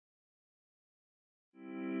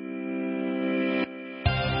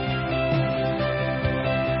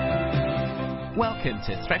Welcome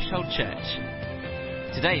to Threshold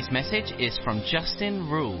Church. Today's message is from Justin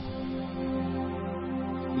Rule.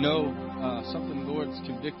 Something the Lord's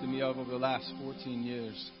convicted me of over the last 14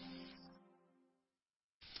 years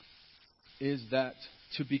is that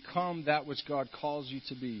to become that which God calls you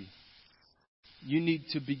to be, you need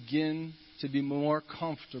to begin to be more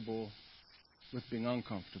comfortable with being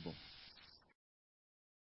uncomfortable.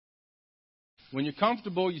 When you're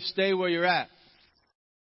comfortable, you stay where you're at.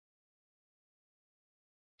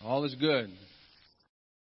 All is good.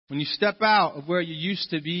 When you step out of where you're used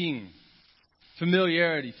to being,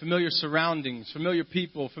 familiarity, familiar surroundings, familiar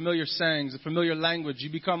people, familiar sayings, a familiar language,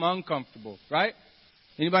 you become uncomfortable, right?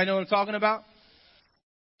 Anybody know what I'm talking about?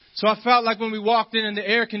 So I felt like when we walked in and the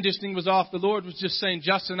air conditioning was off, the Lord was just saying,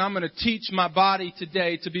 Justin, I'm going to teach my body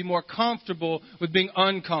today to be more comfortable with being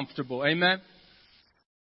uncomfortable. Amen?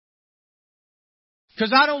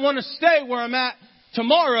 Because I don't want to stay where I'm at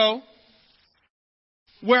tomorrow,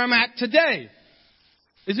 where I'm at today.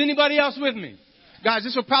 Is anybody else with me? Guys,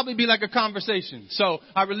 this will probably be like a conversation. So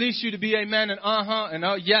I release you to be amen and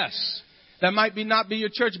and yes. That might not be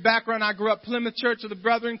your church background. I grew up Plymouth Church of the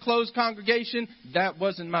Brethren, closed congregation. That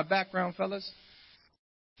wasn't my background, fellas.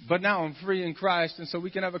 But now I'm free in Christ, and so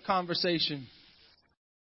we can have a conversation.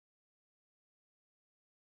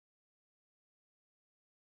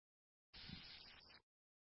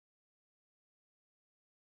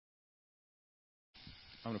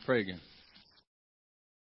 I'm going to pray again.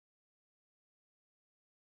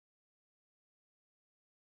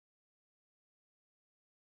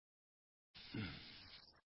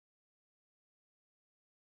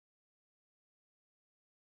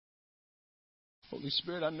 Holy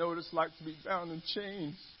Spirit, I know what it's like to be bound in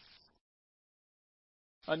chains.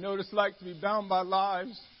 I know what it's like to be bound by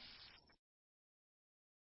lies.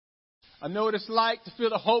 I know what it's like to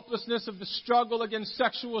feel the hopelessness of the struggle against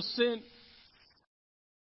sexual sin.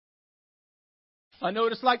 I know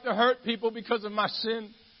what it's like to hurt people because of my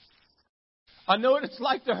sin. I know what it's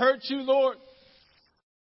like to hurt you, Lord.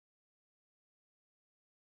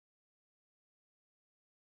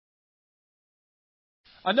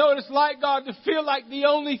 I know what it's like, God, to feel like the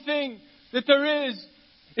only thing that there is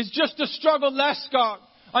just to struggle less, God.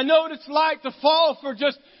 I know what it's like to fall for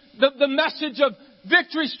just the message of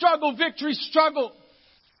victory, struggle, victory, struggle.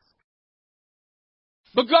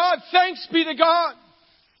 But God, thanks be to God.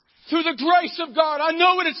 Through the grace of God, I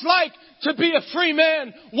know what it's like to be a free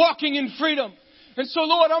man walking in freedom. And so,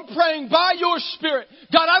 Lord, I'm praying by your Spirit.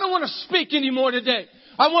 God, I don't want to speak anymore today.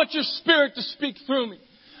 I want your Spirit to speak through me.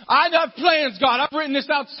 I have plans, God. I've written this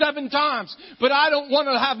out 7 times. But I don't want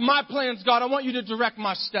to have my plans, God. I want you to direct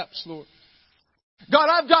my steps, Lord. God,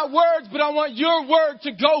 I've got words, but I want your word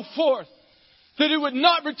to go forth. That it would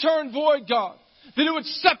not return void, God. That it would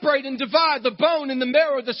separate and divide the bone and the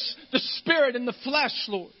marrow, the spirit and the flesh,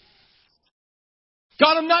 Lord.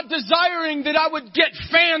 God, I'm not desiring that I would get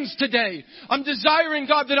fans today. I'm desiring,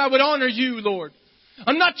 God, that I would honor you, Lord.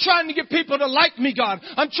 I'm not trying to get people to like me, God.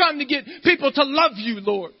 I'm trying to get people to love you,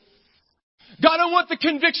 Lord. God, I want the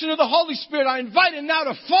conviction of the Holy Spirit. I invite it now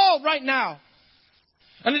to fall right now.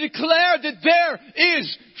 And I declare that there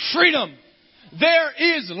is freedom. There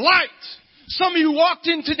is light. Some of you walked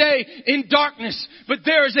in today in darkness, but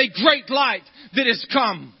there is a great light that has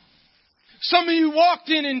come. Some of you walked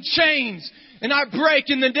in chains. And I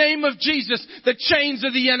break in the name of Jesus the chains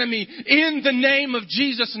of the enemy. In the name of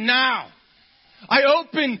Jesus now. I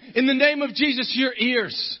open in the name of Jesus your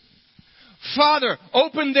ears. Father,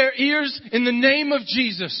 open their ears in the name of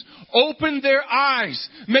Jesus. Open their eyes.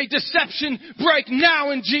 May deception break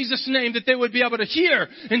now in Jesus' name, that they would be able to hear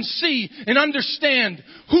and see and understand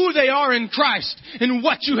who they are in Christ and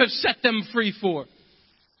what you have set them free for.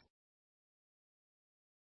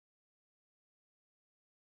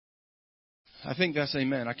 I think that's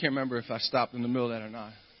amen. I can't remember if I stopped in the middle of that or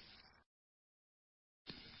not.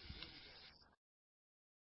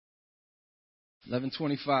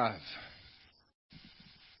 $11:25.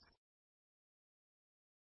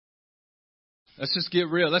 Let's just get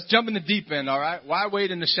real. Let's jump in the deep end, all right? Why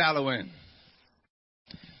wait in the shallow end?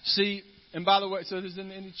 See, and by the way, so there's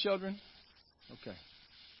any children? Okay.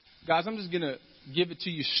 Guys, I'm just going to give it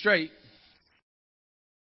to you straight.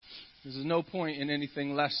 There's no point in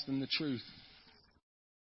anything less than the truth.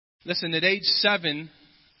 Listen, at age 7,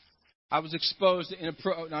 I was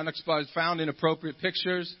found inappropriate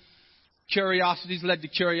pictures. Curiosities led to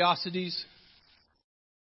curiosities.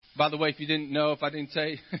 By the way, if you didn't know, if I didn't tell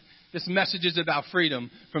you, this message is about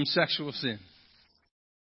freedom from sexual sin.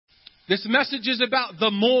 This message is about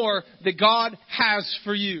the more that God has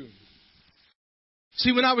for you.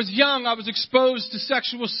 See, when I was young, I was exposed to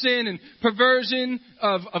sexual sin and perversion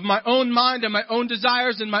of my own mind and my own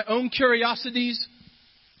desires and my own curiosities.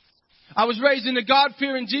 I was raised in a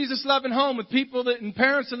God-fearing, Jesus-loving home with people and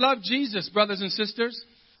parents that love Jesus, brothers and sisters.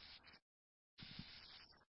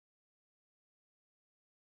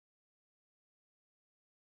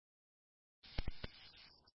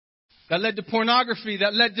 That led to pornography,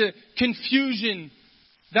 that led to confusion,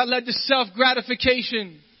 that led to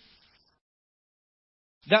self-gratification,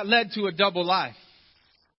 that led to a double life.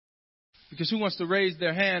 Because who wants to raise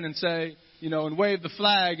their hand and say, and wave the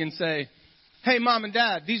flag and say, hey, Mom and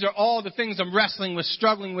Dad, these are all the things I'm wrestling with,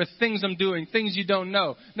 struggling with, things I'm doing, things you don't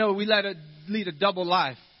know. No, we lead a double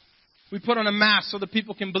life. We put on a mask so that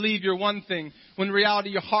people can believe you're one thing, when in reality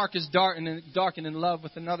your heart is darkened in love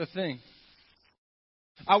with another thing.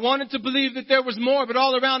 I wanted to believe that there was more, but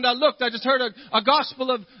all around I looked, I just heard a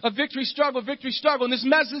gospel of victory, struggle. And this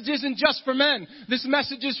message isn't just for men. This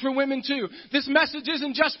message is for women too. This message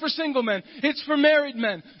isn't just for single men. It's for married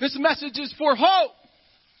men. This message is for hope,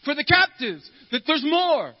 for the captives, that there's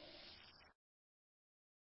more.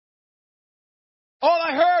 All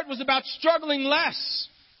I heard was about struggling less.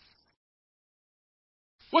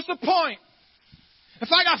 What's the point? If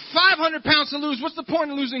I got 500 pounds to lose, what's the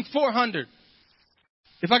point of losing 400?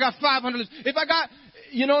 If I got 500, if I got,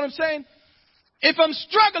 you know what I'm saying? If I'm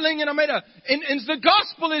struggling and I'm and the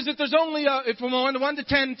gospel is that there's only from 1 to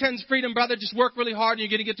 10, 10's freedom, brother, just work really hard and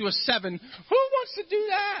you're going to get to a 7. Who wants to do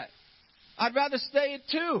that? I'd rather stay at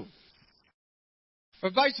 2.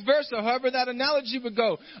 Or vice versa, however that analogy would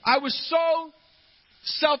go. I was so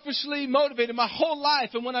selfishly motivated my whole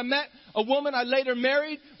life. And when I met a woman I later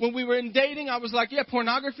married, when we were in dating, I was like, yeah,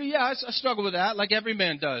 pornography, yeah, I struggle with that like every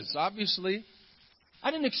man does, obviously. I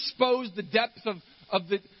didn't expose the depth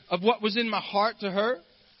of what was in my heart to her.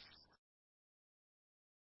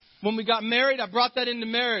 When we got married, I brought that into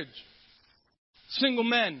marriage. Single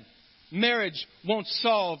men, marriage won't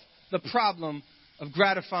solve the problem of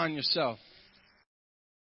gratifying yourself.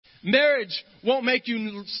 Marriage won't make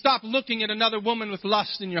you stop looking at another woman with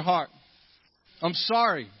lust in your heart. I'm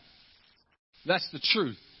sorry. That's the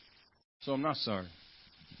truth. So I'm not sorry.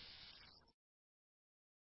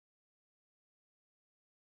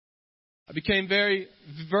 I became very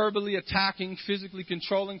verbally attacking, physically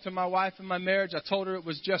controlling to my wife in my marriage. I told her it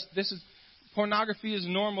was just, pornography is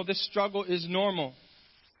normal. This struggle is normal.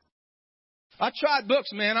 I tried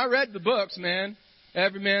books, man. I read the books, man.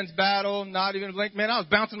 Every Man's Battle, Not Even a Blink. Man, I was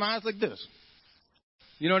bouncing my eyes like this.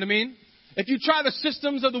 You know what I mean? If you try the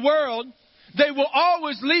systems of the world, they will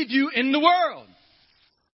always leave you in the world.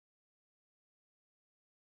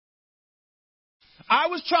 I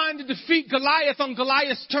was trying to defeat Goliath on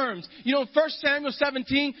Goliath's terms. In 1 Samuel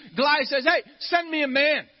 17, Goliath says, hey, send me a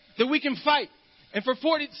man that we can fight. And for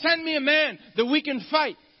 40, send me a man that we can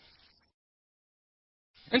fight.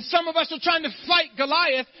 And some of us are trying to fight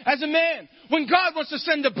Goliath as a man when God wants to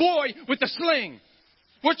send a boy with a sling.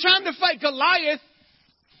 We're trying to fight Goliath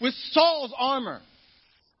with Saul's armor.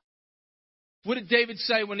 What did David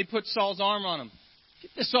say when he put Saul's armor on him?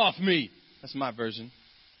 Get this off me. That's my version.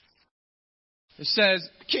 It says,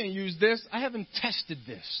 I can't use this. I haven't tested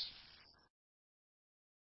this.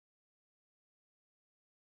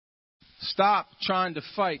 Stop trying to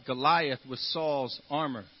fight Goliath with Saul's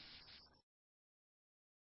armor.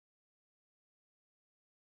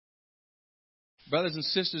 Brothers and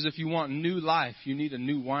sisters, if you want new life, you need a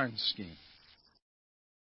new wineskin.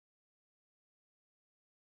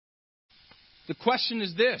 The question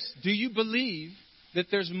is this: do you believe that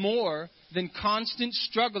there's more than constant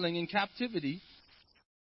struggling in captivity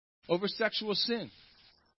over sexual sin?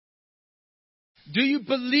 Do you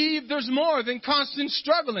believe there's more than constant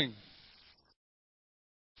struggling?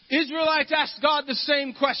 Israelites asked God the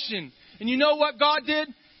same question. And you know what God did?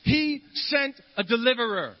 He sent a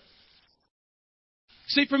deliverer.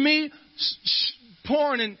 See, for me,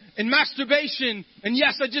 porn and masturbation, and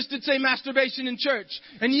yes, I just did say masturbation in church,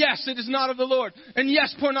 and yes, it is not of the Lord, and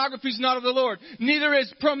yes, pornography is not of the Lord. Neither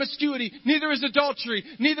is promiscuity, neither is adultery,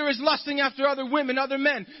 neither is lusting after other women, other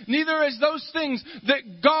men, neither is those things that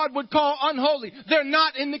God would call unholy. They're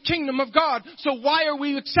not in the kingdom of God, so why are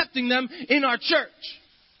we accepting them in our church?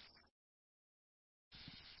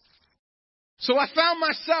 So I found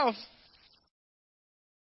myself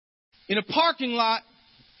in a parking lot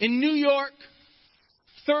in New York,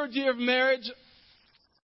 3rd year of marriage,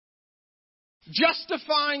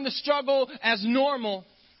 justifying the struggle as normal.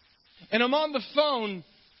 And I'm on the phone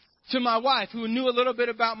to my wife, who knew a little bit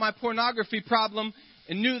about my pornography problem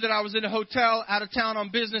and knew that I was in a hotel out of town on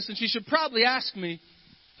business. And she should probably ask me,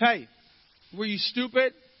 hey, were you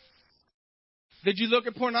stupid? Did you look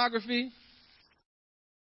at pornography?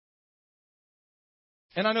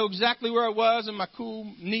 And I know exactly where I was in my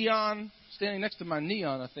cool neon, standing next to my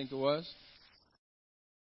neon, I think it was.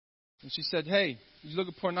 And she said, "Hey, did you look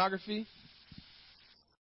at pornography?"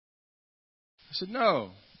 I said,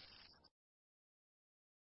 "No.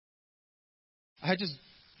 I had just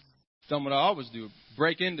done what I always do,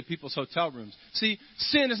 break into people's hotel rooms." See,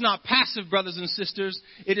 sin is not passive, brothers and sisters.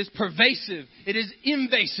 It is pervasive. It is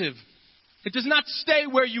invasive. It does not stay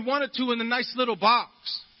where you want it to in a nice little box.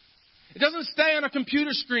 It doesn't stay on a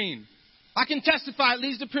computer screen. I can testify it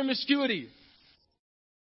leads to promiscuity.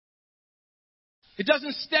 It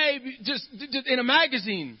doesn't stay just in a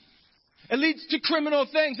magazine. It leads to criminal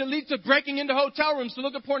things. It leads to breaking into hotel rooms to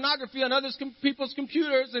look at pornography on other people's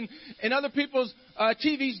computers and other people's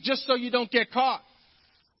TVs just so you don't get caught.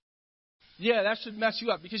 Yeah, that should mess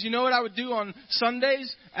you up. Because you know what I would do on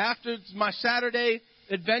Sundays after my Saturday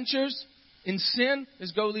adventures in sin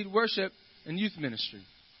is go lead worship and youth ministry.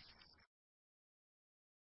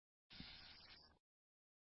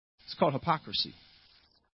 It's called hypocrisy.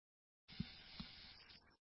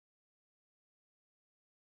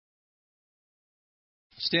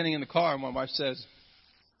 Standing in the car, my wife says,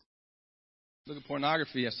 "Look at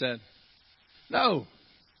pornography." I said, "No."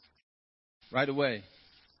 Right away,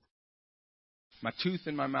 my tooth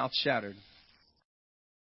in my mouth shattered,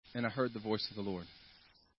 and I heard the voice of the Lord.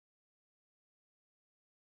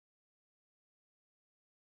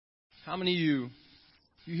 How many of you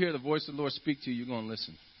hear the voice of the Lord speak to you, you're going to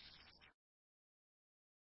listen?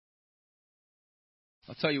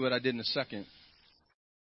 I'll tell you what I did in a second.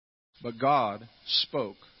 But God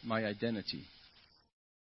spoke my identity.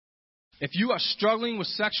 If you are struggling with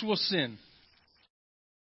sexual sin,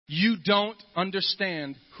 you don't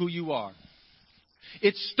understand who you are.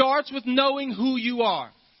 It starts with knowing who you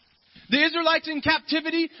are. The Israelites in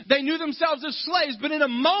captivity, they knew themselves as slaves, but in a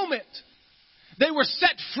moment, they were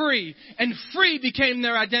set free, and free became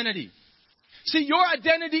their identity. See, your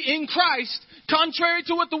identity in Christ, contrary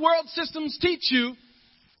to what the world systems teach you,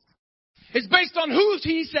 is based on who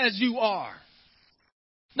He says you are.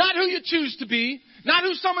 Not who you choose to be. Not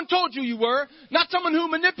who someone told you were. Not someone who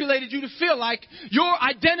manipulated you to feel like. Your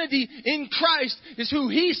identity in Christ is who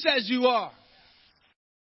He says you are.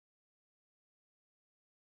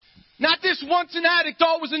 Not this once an addict,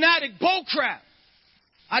 always an addict. Bull crap.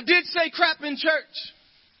 I did say crap in church.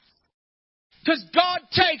 Because God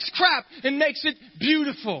takes crap and makes it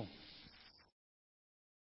beautiful.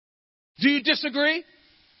 Do you disagree?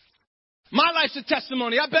 My life's a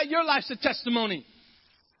testimony. I bet your life's a testimony.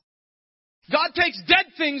 God takes dead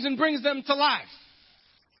things and brings them to life.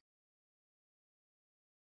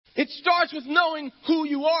 It starts with knowing who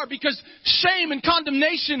you are, because shame and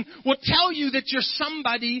condemnation will tell you that you're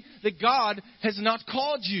somebody that God has not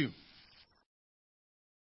called you.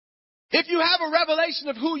 If you have a revelation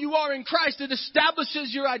of who you are in Christ, it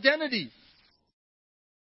establishes your identity.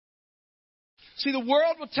 See, the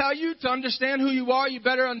world will tell you to understand who you are, you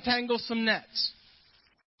better untangle some nets.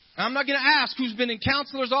 I'm not going to ask who's been in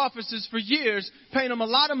counselors' offices for years, paying them a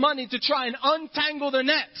lot of money to try and untangle their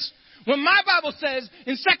nets. When my Bible says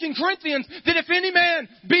in 2 Corinthians that if any man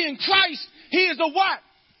be in Christ, he is a what?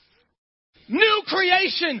 New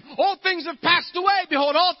creation. All things have passed away.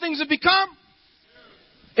 Behold, all things have become.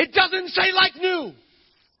 It doesn't say like new.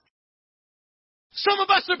 Some of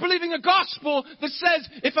us are believing a gospel that says,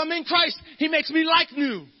 if I'm in Christ, He makes me like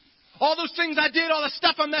new. All those things I did, all the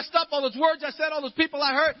stuff I messed up, all those words I said, all those people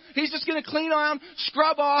I hurt, He's just going to clean around,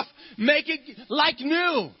 scrub off, make it like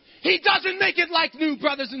new. He doesn't make it like new,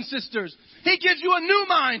 brothers and sisters. He gives you a new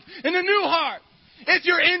mind and a new heart. If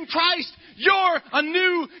you're in Christ, you're a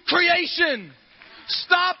new creation.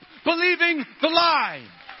 Stop believing the lie.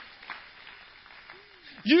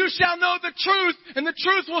 You shall know the truth, and the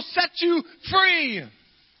truth will set you free.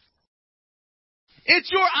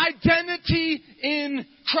 It's your identity in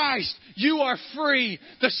Christ. You are free.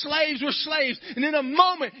 The slaves were slaves, and in a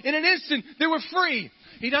moment, in an instant, they were free.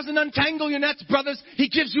 He doesn't untangle your nets, brothers. He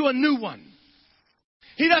gives you a new one.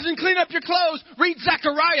 He doesn't clean up your clothes. Read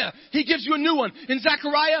Zechariah. He gives you a new one. In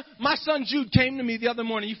Zechariah, my son Jude came to me the other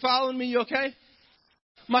morning. You following me? You okay?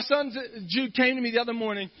 My son Jude came to me the other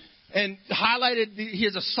morning and highlighted, he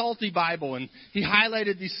has a Salty Bible, and he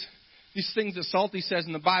highlighted these things that Salty says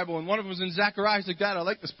in the Bible, and one of them was in Zechariah. He's like, Dad, I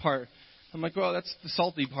like this part. I'm like, well, that's the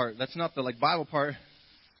Salty part. That's not the Bible part.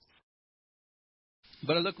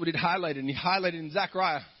 But I look what he'd highlighted, and he highlighted in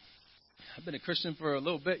Zechariah. I've been a Christian for a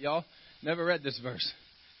little bit, y'all. Never read this verse.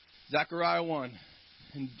 Zechariah 1.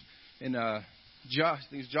 And I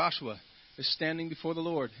think it's Joshua is standing before the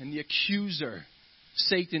Lord, and the accuser,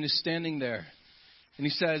 Satan, is standing there. And he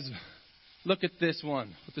says, look at this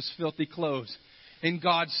one with his filthy clothes. And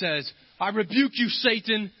God says, I rebuke you,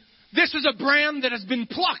 Satan. This is a brand that has been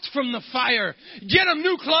plucked from the fire. Get him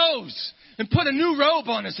new clothes and put a new robe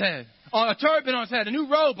on his head. A turban on his head, a new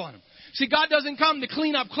robe on him. See, God doesn't come to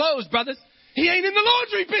clean up clothes, brothers. He ain't in the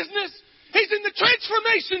laundry business. He's in the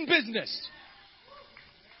transformation business.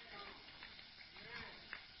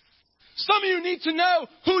 Some of you need to know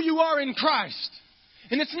who you are in Christ.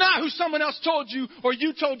 And it's not who someone else told you or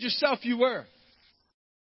you told yourself you were.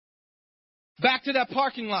 Back to that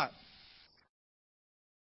parking lot.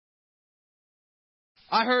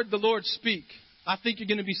 I heard the Lord speak. I think you're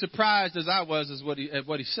going to be surprised as I was at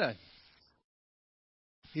what he said.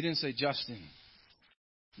 He didn't say, Justin,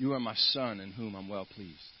 you are my son in whom I'm well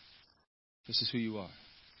pleased. This is who you are.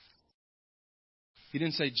 He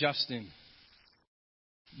didn't say, Justin,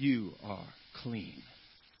 you are clean.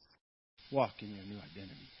 Walk in your new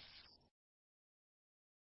identity.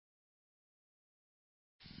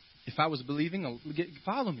 If I was believing,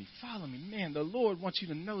 follow me. Man, the Lord wants you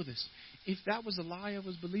to know this. If that was a lie I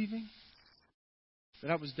was believing, that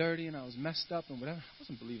I was dirty and I was messed up and whatever, I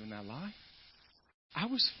wasn't believing that lie. I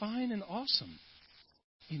was fine and awesome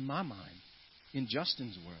in my mind, in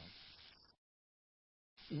Justin's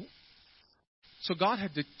world. So God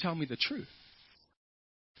had to tell me the truth.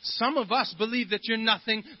 Some of us believe that you're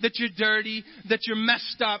nothing, that you're dirty, that you're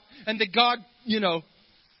messed up, and that God,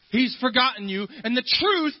 He's forgotten you. And the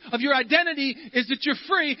truth of your identity is that you're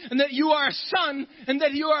free and that you are a son and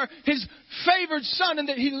that you are His favored son and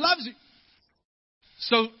that He loves you.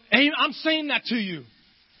 So I'm saying that to you.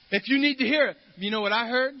 If you need to hear it, you know what I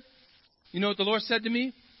heard? You know what the Lord said to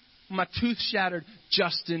me? My tooth shattered.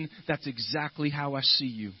 Justin, that's exactly how I see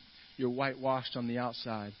you. You're whitewashed on the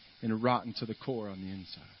outside and rotten to the core on the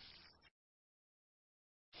inside.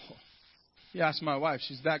 You ask my wife,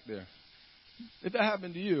 she's back there. If that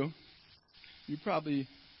happened to you, you'd probably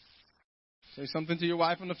say something to your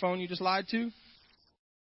wife on the phone you just lied to.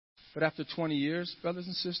 But after 20 years, brothers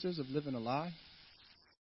and sisters, of living a lie,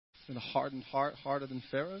 with a hardened heart, harder than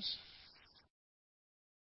Pharaoh's,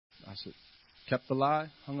 I said, kept the lie,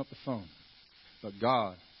 hung up the phone. But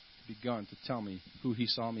God begun to tell me who He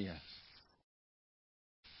saw me as.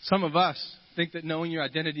 Some of us think that knowing your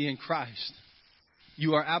identity in Christ,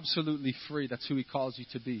 you are absolutely free. That's who He calls you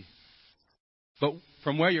to be. But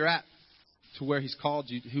from where you're at to where He's called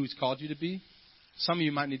you, who He's called you to be, some of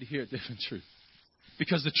you might need to hear a different truth.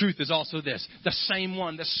 Because the truth is also this. The same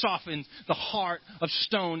one that softens the heart of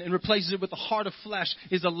stone and replaces it with the heart of flesh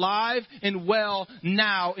is alive and well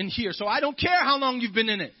now and here. So I don't care how long you've been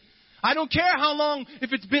in it. I don't care how long,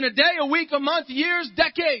 if it's been a day, a week, a month, years,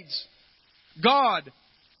 decades. God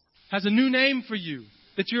has a new name for you,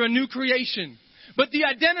 that you're a new creation. But the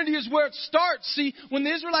identity is where it starts. See, when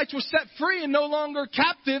the Israelites were set free and no longer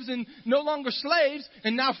captives and no longer slaves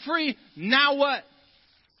and now free, now what?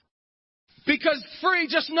 Because free,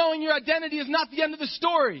 just knowing your identity is not the end of the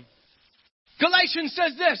story. Galatians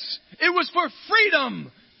says this, it was for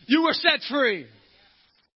freedom you were set free.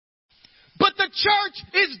 But the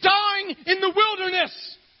church is dying in the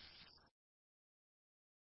wilderness.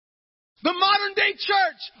 The modern day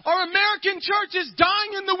church, our American church, is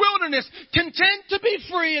dying in the wilderness, content to be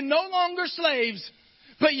free and no longer slaves,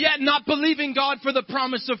 but yet not believing God for the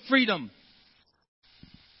promise of freedom.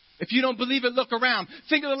 If you don't believe it, look around.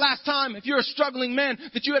 Think of the last time, if you're a struggling man,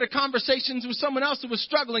 that you had a conversation with someone else who was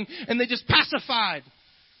struggling and they just pacified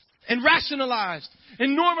and rationalized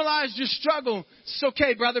and normalized your struggle. It's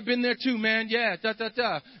okay, brother, been there too, man. Yeah,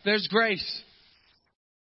 There's grace.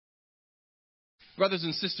 Brothers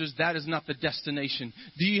and sisters, that is not the destination.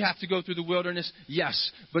 Do you have to go through the wilderness?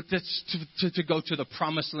 Yes, but that's to go to the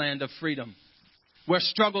promised land of freedom. Where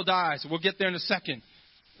struggle dies. We'll get there in a second.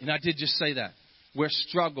 And I did just say that. Where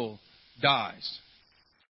struggle dies.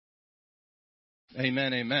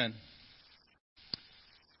 Amen, amen.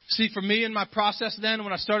 See, for me in my process then,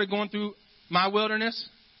 when I started going through my wilderness,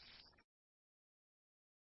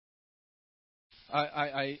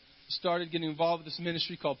 I started getting involved with this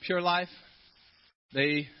ministry called Pure Life.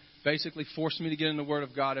 They basically forced me to get in the Word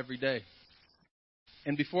of God every day.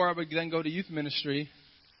 And before I would then go to youth ministry,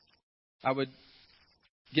 I would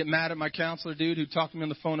get mad at my counselor dude who talked to me on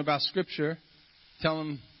the phone about Scripture, tell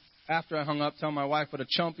him, after I hung up, tell my wife what a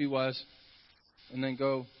chump he was, and then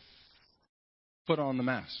go put on the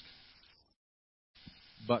mask.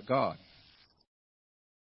 But God,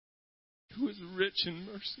 who is rich in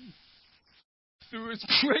mercy, through His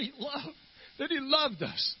great love, that He loved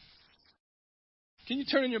us. Can you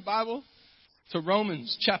turn in your Bible to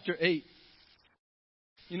Romans chapter 8?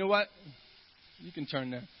 You know what? You can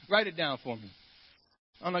turn there. Write it down for me.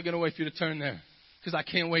 I'm not going to wait for you to turn there because I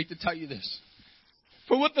can't wait to tell you this.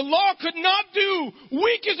 For what the law could not do,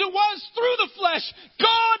 weak as it was through the flesh,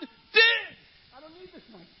 God did. I don't need this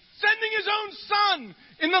one. Sending his own Son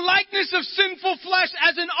in the likeness of sinful flesh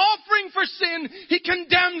as an offering for sin, he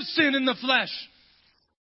condemned sin in the flesh.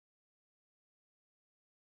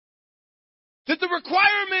 That the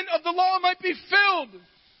requirement of the law might be filled.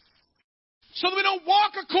 So that we don't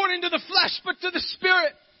walk according to the flesh, but to the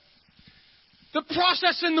Spirit. The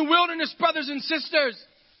process in the wilderness, brothers and sisters,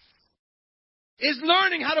 is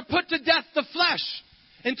learning how to put to death the flesh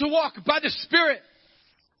and to walk by the Spirit.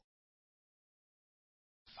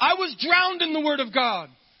 I was drowned in the Word of God,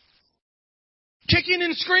 kicking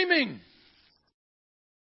and screaming.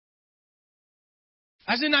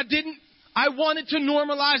 As in I wanted to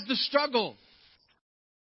normalize the struggle.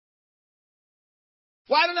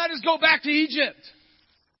 Why don't I just go back to Egypt?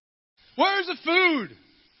 Where's the food?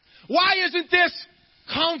 Why isn't this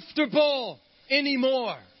comfortable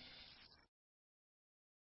anymore?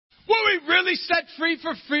 Were we really set free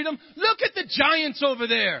for freedom? Look at the giants over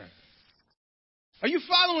there. Are you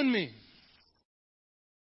following me?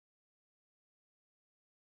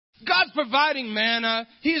 God's providing manna.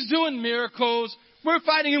 He's doing miracles. We're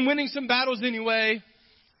fighting and winning some battles anyway.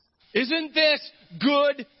 Isn't this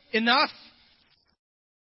good enough?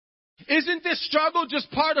 Isn't this struggle just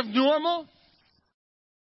part of normal?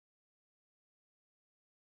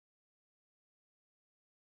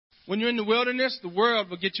 When you're in the wilderness, the world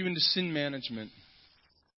will get you into sin management.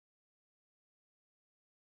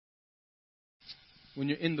 When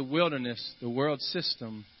you're in the wilderness, the world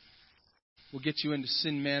system will get you into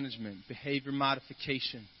sin management, behavior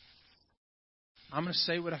modification. I'm going to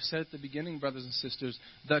say what I said at the beginning, brothers and sisters.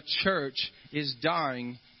 The church is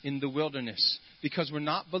dying in the wilderness because we're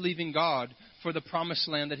not believing God for the promised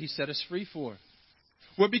land that He set us free for.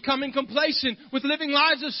 We're becoming complacent with living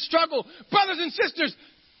lives of struggle. Brothers and sisters,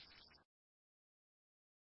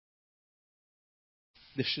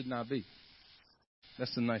 this should not be.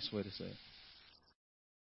 That's a nice way to say it.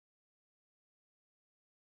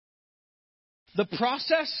 The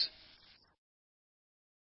process,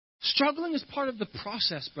 struggling is part of the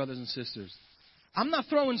process, brothers and sisters. I'm not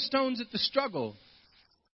throwing stones at the struggle.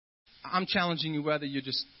 I'm challenging you whether you're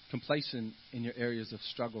just complacent in your areas of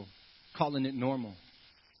struggle, calling it normal.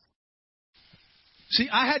 See,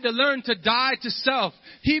 I had to learn to die to self.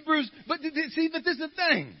 But this is the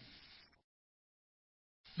thing.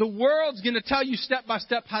 The world's going to tell you step by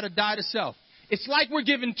step how to die to self. It's like we're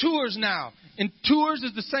giving tours now. And tours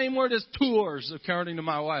is the same word as tours, according to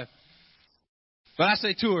my wife. But I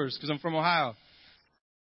say tours because I'm from Ohio.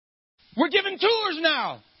 We're giving tours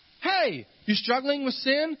now. Hey, you struggling with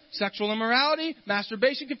sin, sexual immorality,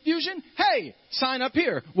 masturbation, confusion? Hey, sign up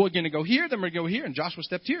here. We're going to go here, then we're going to go here. And Joshua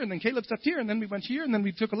stepped here, and then Caleb stepped here, and then we went here, and then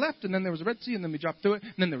we took a left, and then there was a Red Sea, and then we dropped through it,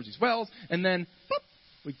 and then there was these wells, and then,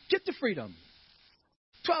 boop, we get to freedom.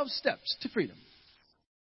 12 steps to freedom.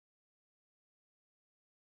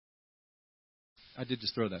 I did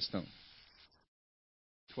just throw that stone.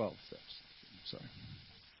 12 steps. Sorry.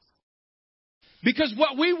 Because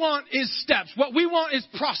what we want is steps. What we want is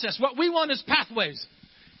process. What we want is pathways.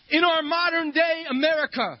 In our modern day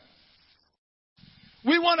America,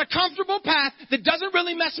 we want a comfortable path that doesn't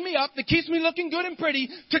really mess me up, that keeps me looking good and pretty,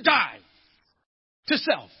 to die. To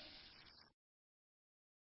self.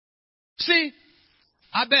 See,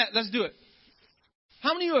 I bet, let's do it.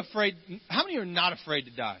 How many are not afraid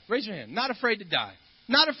to die? Raise your hand. Not afraid to die.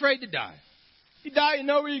 Not afraid to die. You die, you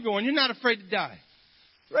know where you're going. You're not afraid to die.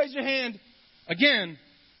 Raise your hand. Again,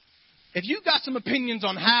 if you've got some opinions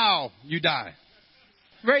on how you die,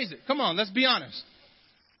 raise it. Come on, let's be honest.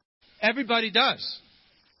 Everybody does.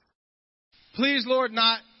 Please, Lord,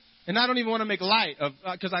 not, and I don't even want to make light of,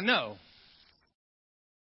 because I know.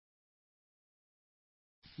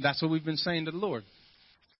 That's what we've been saying to the Lord.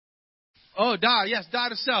 Oh, die. Yes, die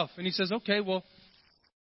to self. And He says, okay, well,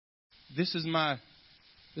 this is what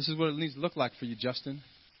it needs to look like for you, Justin.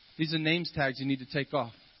 These are names tags you need to take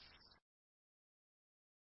off.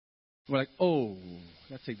 We're like, oh,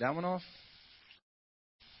 gotta take that one off?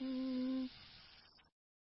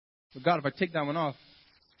 But God, if I take that one off,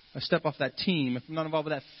 I step off that team, if I'm not involved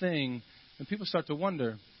with that thing, then people start to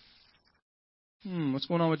wonder, what's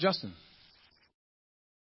going on with Justin?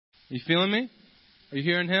 Are you feeling me? Are you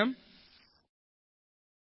hearing Him?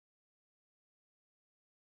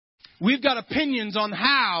 We've got opinions on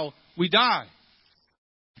how we die.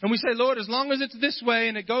 And we say, Lord, as long as it's this way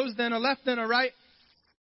and it goes then a left then a right,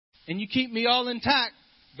 and you keep me all intact.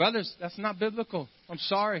 Brothers, that's not biblical. I'm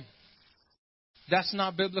sorry. That's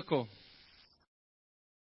not biblical.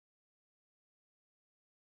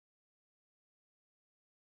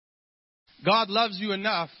 God loves you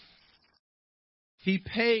enough He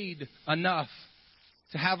paid enough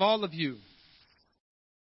to have all of you.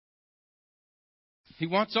 He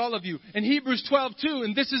wants all of you. In Hebrews 12:2,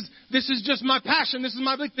 and this is just my passion, this is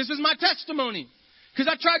my belief, this is my testimony. Because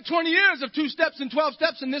I tried 20 years of 2 steps and 12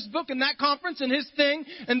 steps in this book and that conference and his thing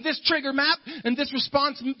and this trigger map and this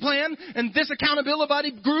response plan and this accountability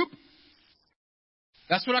buddy group.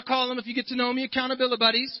 That's what I call them if you get to know me, accountability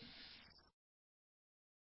buddies.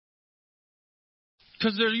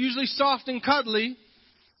 Because they're usually soft and cuddly,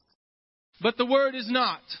 but the word is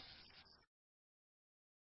not.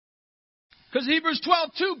 Because Hebrews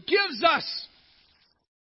 12:2 gives us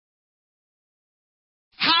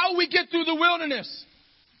how we get through the wilderness.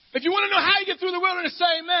 If you want to know how you get through the wilderness,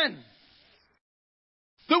 say amen.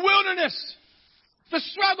 The wilderness, the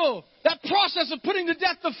struggle, that process of putting to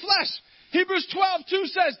death the flesh. Hebrews 12:2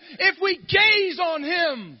 says, if we gaze on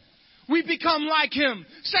him, we become like him.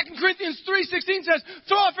 2 Corinthians 3:16 says,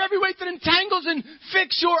 throw off every weight that entangles and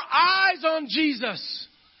fix your eyes on Jesus,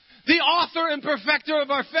 the author and perfecter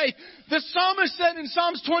of our faith. The psalmist said in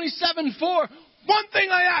Psalms 27:4, one thing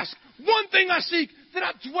I ask, one thing I seek, that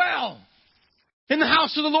I dwell in the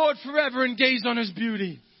house of the Lord forever and gaze on his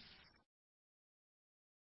beauty.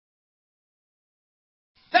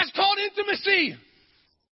 That's called intimacy.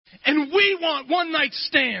 And we want one night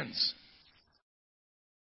stands.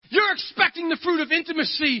 You're expecting the fruit of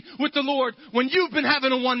intimacy with the Lord when you've been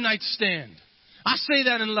having a one night stand. I say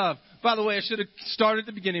that in love. By the way, I should have started at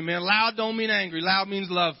the beginning, man. Loud don't mean angry. Loud means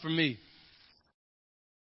love for me.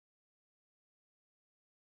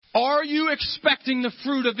 Are you expecting the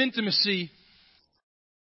fruit of intimacy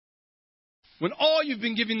when all you've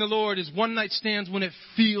been giving the Lord is one night stands when it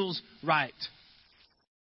feels right?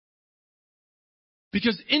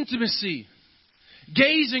 Because intimacy,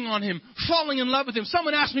 gazing on him, falling in love with him.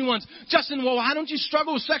 Someone asked me once, Justin, well, why don't you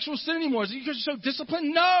struggle with sexual sin anymore? Is it because you're so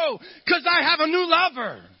disciplined? No, because I have a new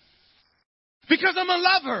lover. Because I'm a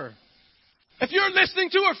lover. If you're listening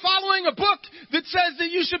to or following a book that says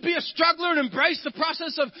that you should be a struggler and embrace the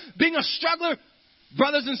process of being a struggler,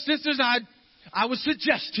 brothers and sisters, I would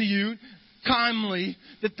suggest to you kindly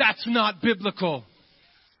that that's not biblical.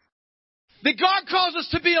 That God calls us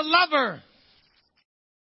to be a lover.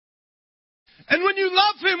 And when you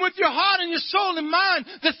love him with your heart and your soul and mind,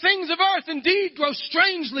 the things of earth indeed grow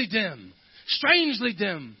strangely dim. Strangely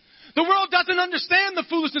dim. The world doesn't understand the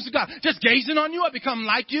foolishness of God. Just gazing on you, I become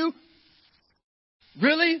like you.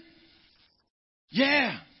 Really?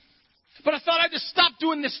 Yeah. But I thought I'd just stop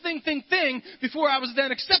doing this thing before I was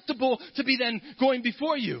then acceptable to be then going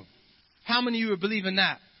before you. How many of you are believing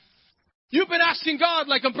that? You've been asking God,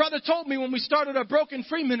 like a brother told me when we started our Broken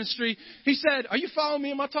Free ministry. He said, are you following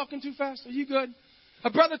me? Am I talking too fast? Are you good? A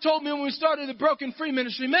brother told me when we started the Broken Free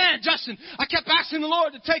ministry, man, Justin, I kept asking the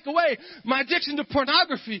Lord to take away my addiction to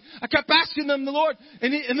pornography. I kept asking them, the Lord,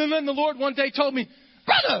 and then the Lord one day told me,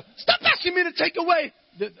 brother, stop asking me to take away.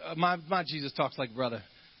 My Jesus talks like brother.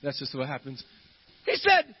 That's just what happens. He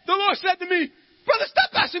said, the Lord said to me, brother, stop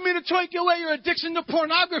asking me to take away your addiction to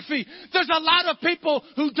pornography. There's a lot of people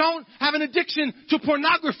who don't have an addiction to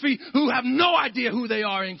pornography who have no idea who they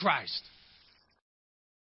are in Christ.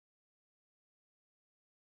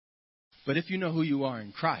 But if you know who you are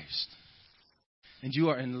in Christ, and you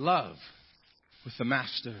are in love with the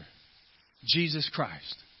Master, Jesus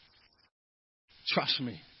Christ, trust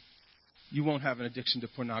me, you won't have an addiction to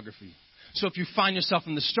pornography. So if you find yourself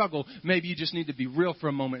in the struggle, maybe you just need to be real for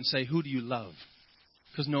a moment and say, who do you love?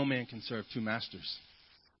 Because no man can serve two masters.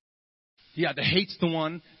 He either hates the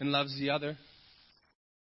one and loves the other,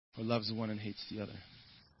 or loves the one and hates the other.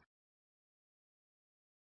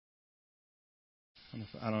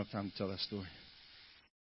 I don't have time to tell that story.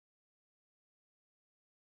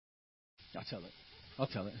 I'll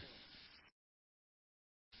tell it.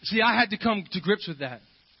 See, I had to come to grips with that.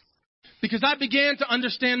 Because I began to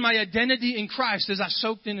understand my identity in Christ as I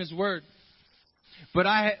soaked in his word. But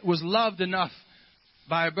I was loved enough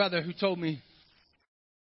by a brother who told me,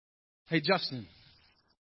 hey, Justin,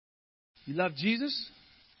 you love Jesus?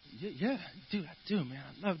 Yeah, dude, I do, man.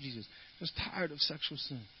 I love Jesus. I was tired of sexual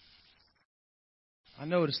sin. I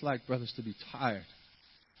know what it's like, brothers, to be tired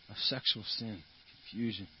of sexual sin,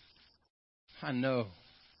 confusion. I know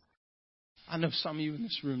some of you in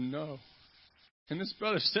this room know. And this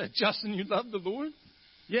brother said, Justin, you love the Lord?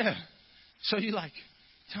 Yeah. So you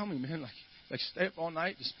tell me, man, stay up all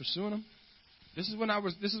night just pursuing him? This is when I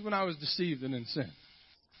was deceived and in sin.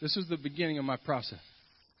 This was the beginning of my process.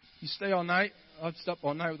 You stay all night? I'd stay up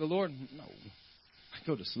all night with the Lord? No. I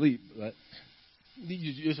go to sleep, but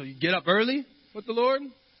so you get up early with the Lord?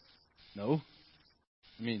 No.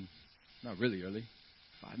 I mean, not really early.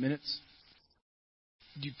 5 minutes.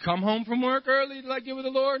 Do you come home from work early to like give with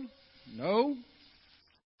the Lord? No.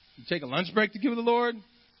 You take a lunch break to give with the Lord?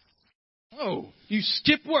 No. You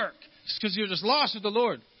skip work just because you're just lost with the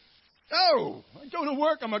Lord? No. I go to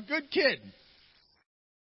work. I'm a good kid.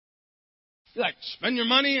 You like spend your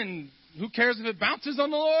money and who cares if it bounces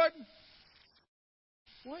on the Lord?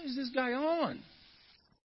 What is this guy on?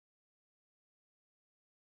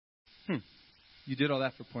 You did all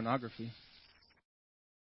that for pornography.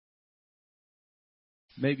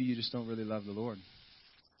 Maybe you just don't really love the Lord.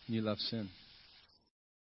 You love sin.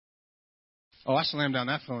 Oh, I slammed down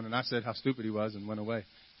that phone and I said how stupid he was and went away.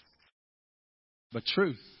 But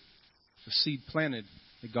truth, the seed planted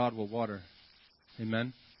that God will water.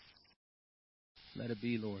 Amen. Let it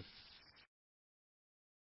be, Lord.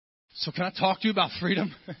 So can I talk to you about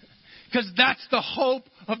freedom? Because that's the hope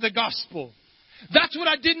of the gospel. That's what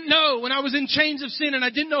I didn't know when I was in chains of sin and I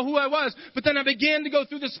didn't know who I was. But then I began to go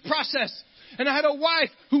through this process. And I had a wife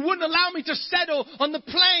who wouldn't allow me to settle on the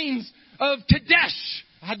plains of Kadesh.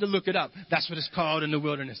 I had to look it up. That's what it's called in the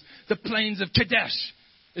wilderness. The plains of Kadesh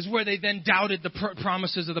is where they then doubted the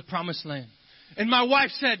promises of the promised land. And my wife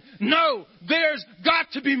said, no, there's got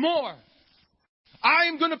to be more. I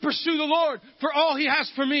am going to pursue the Lord for all He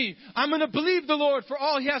has for me. I'm going to believe the Lord for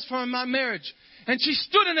all He has for my marriage. And she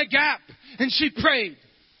stood in a gap and she prayed.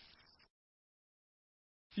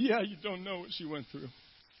 Yeah, you don't know what she went through.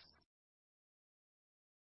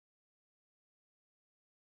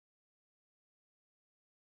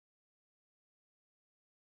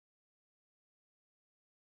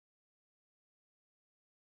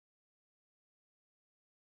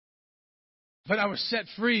 But I was set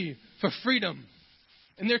free for freedom.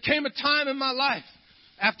 And there came a time in my life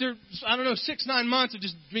after, 6-9 months of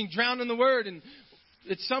just being drowned in the Word. And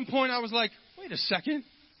at some point I was like, wait a second.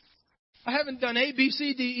 I haven't done A, B,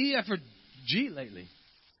 C, D, E, F, or G lately.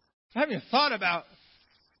 I haven't even thought about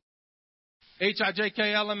H, I, J,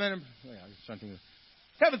 K, L, M, N.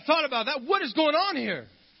 I haven't thought about that. What is going on here?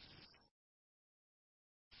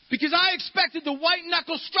 Because I expected the white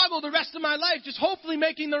knuckle struggle the rest of my life, just hopefully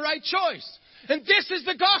making the right choice. And this is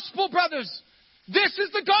the gospel, brothers. This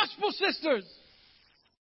is the gospel, sisters.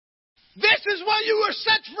 This is what you were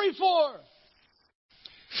set free for.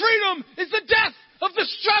 Freedom is the death of the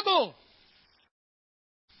struggle.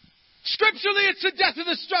 Scripturally, it's the death of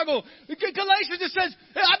the struggle. Galatians, it says,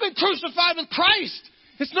 I've been crucified with Christ.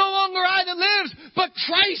 It's no longer I that lives, but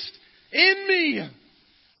Christ in me.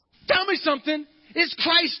 Tell me something. Is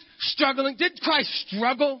Christ struggling? Did Christ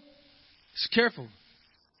struggle? Just careful.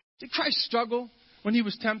 Did Christ struggle when He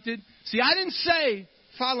was tempted? See, I didn't say,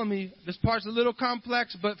 follow me. This part's a little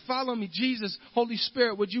complex, but follow me. Jesus, Holy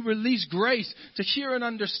Spirit, would you release grace to hear and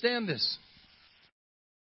understand this?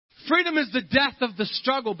 Freedom is the death of the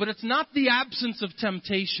struggle, but it's not the absence of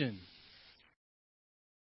temptation.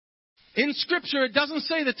 In Scripture, it doesn't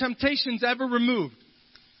say the temptation's ever removed.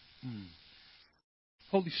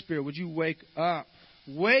 Holy Spirit, would you wake up?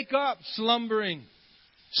 Wake up, slumbering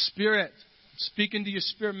spirit. Speaking to your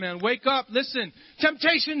spirit, man. Wake up. Listen.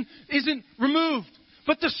 Temptation isn't removed,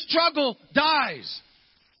 but the struggle dies.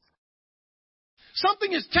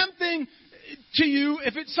 Something is tempting to you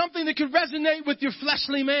if it's something that could resonate with your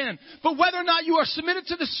fleshly man. But whether or not you are submitted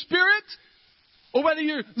to the Spirit or whether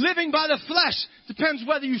you're living by the flesh depends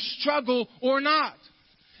whether you struggle or not.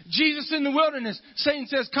 Jesus in the wilderness, Satan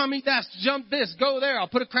says, come eat that, jump this, go there, I'll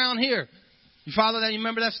put a crown here. You follow that? You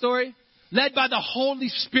remember that story? Led by the Holy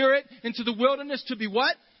Spirit into the wilderness to be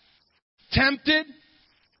what? Tempted.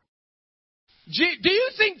 Do you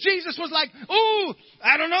think Jesus was like, ooh,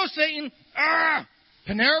 I don't know, Satan.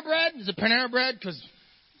 Panera bread? Is it Panera bread? Because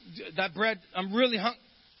that bread, I'm really hungry.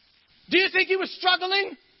 Do you think He was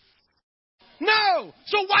struggling? No.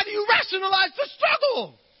 So why do you rationalize the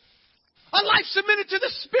struggle? A life submitted to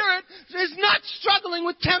the Spirit is not struggling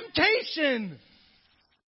with temptation.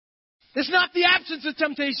 It's not the absence of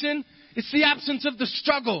temptation. It's the absence of the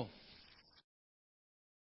struggle.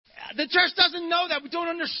 The church doesn't know that. We don't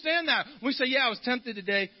understand that. When we say, yeah, I was tempted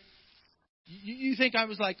today. You think I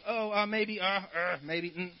was like, maybe.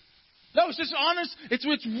 No, it's just honest. It's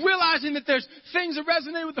realizing that there's things that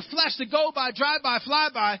resonate with the flesh that go by, drive by, fly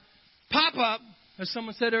by, pop up, as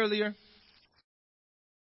someone said earlier.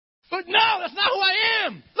 But no, that's not who I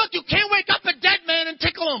am. Look, you can't wake up a dead man and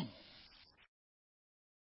tickle him.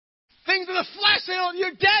 Things of the flesh,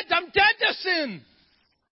 you're dead. I'm dead to sin.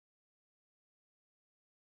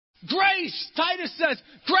 Grace, Titus says,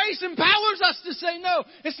 grace empowers us to say no.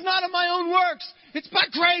 It's not of my own works. It's by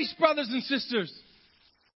grace, brothers and sisters.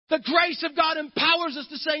 The grace of God empowers us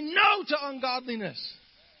to say no to ungodliness.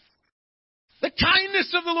 The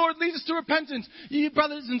kindness of the Lord leads us to repentance. You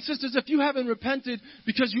brothers and sisters, if you haven't repented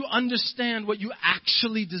because you understand what you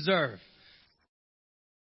actually deserve,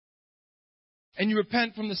 and you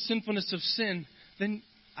repent from the sinfulness of sin, then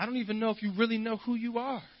I don't even know if you really know who you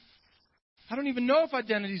are. I don't even know if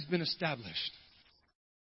identity's been established.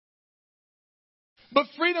 But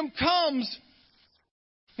freedom comes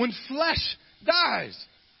when flesh dies.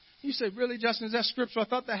 You say, really, Justin, is that scriptural? I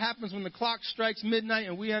thought that happens when the clock strikes midnight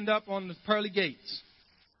and we end up on the pearly gates.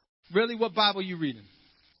 Really, what Bible are you reading?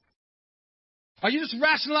 Are you just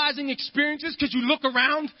rationalizing experiences because you look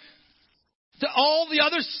around to all the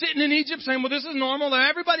others sitting in Egypt saying, well, this is normal, and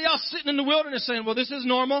everybody else sitting in the wilderness saying, well, this is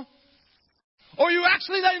normal? Or are you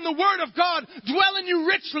actually letting the Word of God dwell in you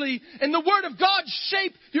richly and the Word of God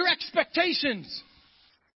shape your expectations?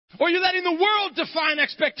 Or are you letting the world define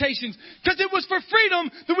expectations? Because it was for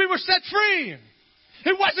freedom that we were set free.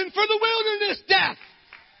 It wasn't for the wilderness death.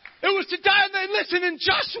 It was to die. And listen, in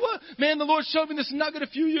Joshua, man, the Lord showed me this nugget a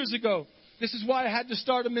few years ago. This is why I had to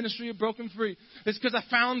start a ministry of Broken Free. It's because I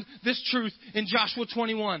found this truth in Joshua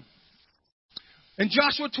 21. In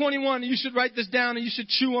Joshua 21, you should write this down and you should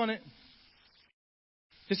chew on it.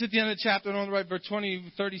 It's at the end of the chapter, on the right, verse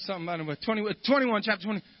 20, 30 something, I don't know, 21, chapter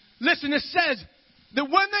 20. Listen, it says that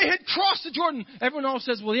when they had crossed the Jordan, everyone always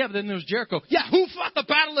says, well, yeah, but then there was Jericho. Yeah, who fought the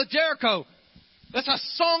battle of Jericho? That's a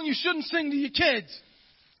song you shouldn't sing to your kids.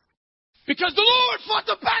 Because the Lord fought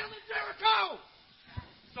the battle of Jericho.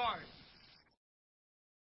 Sorry.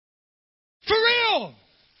 For real.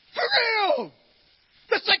 For real.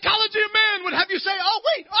 The psychology of man would have you say, oh,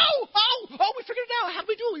 wait, we figured it out. How do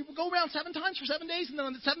we do it? We would go around 7 times for 7 days, and then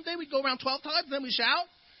on the 7th day we'd go around 12 times, and then we shout.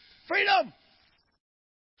 Freedom.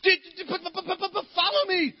 But follow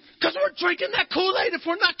me, because we're drinking that Kool-Aid if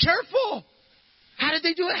we're not careful. How did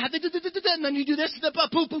they do it? How did they do it? And then you do this, and then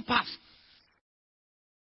poof, poof, puff.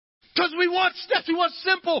 Because we want steps, we want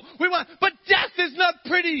simple, but death is not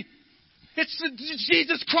pretty. It's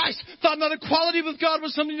Jesus Christ thought not equality with God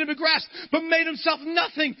was something to be grasped, but made himself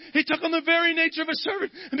nothing. He took on the very nature of a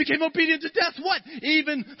servant and became obedient to death. What?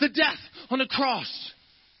 Even the death on the cross.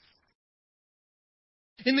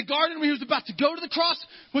 In the garden when he was about to go to the cross,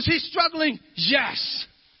 was he struggling? Yes.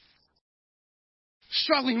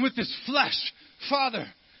 Struggling with his flesh. Father,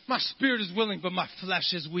 my spirit is willing, but my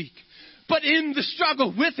flesh is weak. But in the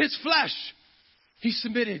struggle with his flesh, he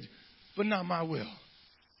submitted, but not my will.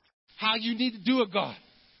 How you need to do it, God.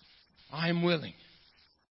 I am willing.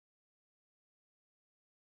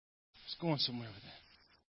 It's going somewhere with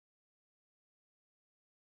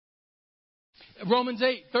that. Romans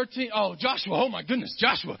 8:13. Oh, Joshua. Oh, my goodness.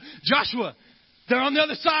 Joshua. They're on the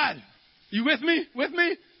other side. You with me? With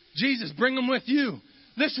me? Jesus, bring them with you.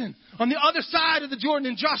 Listen, on the other side of the Jordan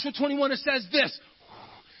in Joshua 21, it says this.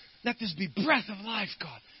 Let this be breath of life,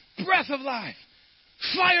 God. Breath of life.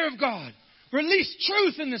 Fire of God. Release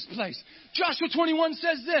truth in this place. Joshua 21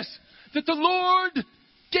 says this, that the Lord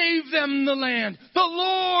gave them the land. The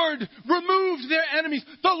Lord removed their enemies.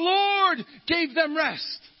 The Lord gave them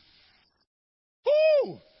rest.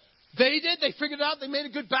 Ooh! They did. They figured out. They made a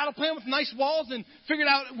good battle plan with nice walls and figured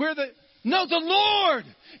out where the... No, the Lord.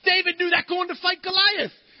 David knew that going to fight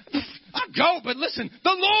Goliath. I'll go, but listen.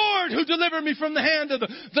 The Lord who delivered me from the hand of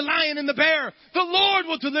the lion and the bear. The Lord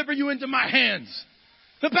will deliver you into my hands.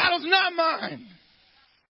 The battle's not mine.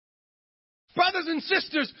 Brothers and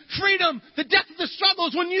sisters, freedom, the death of the struggle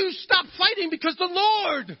is when you stop fighting because the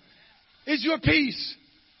Lord is your peace.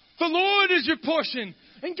 The Lord is your portion.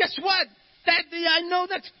 And guess what? I know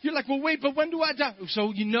that. You're like, well, wait, but when do I die?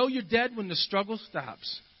 So you know you're dead when the struggle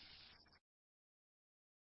stops.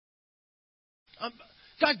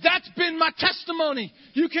 Guys, that's been my testimony.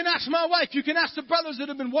 You can ask my wife. You can ask the brothers that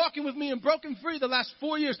have been walking with me and broken free the last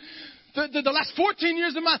 4 years. The last 14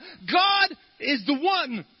 years of my... God is the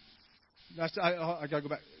one. I got to go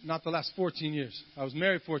back. Not the last 14 years. I was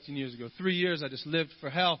married 14 years ago. 3 years I just lived for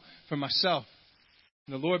hell for myself.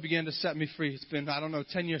 And the Lord began to set me free. It's been,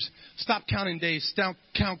 10 years. Stop counting days. Count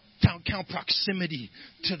proximity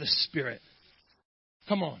to the Spirit.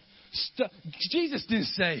 Come on. Jesus didn't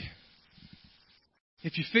say,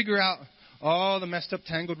 if you figure out all the messed up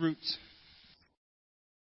tangled roots,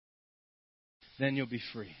 then you'll be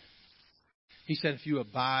free. He said, if you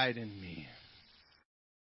abide in me.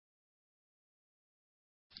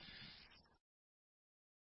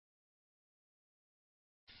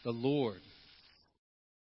 The Lord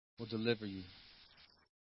will deliver you.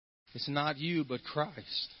 It's not you, but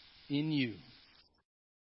Christ in you.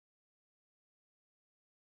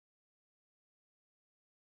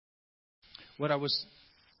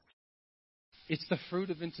 It's the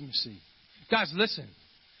fruit of intimacy. Guys, listen.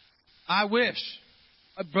 I wish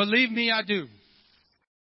Believe me, I do.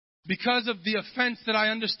 Because of the offense that I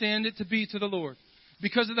understand it to be to the Lord.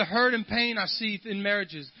 Because of the hurt and pain I see in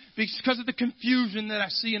marriages. Because of the confusion that I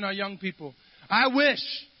see in our young people. I wish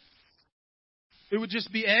it would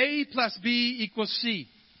just be A plus B equals C.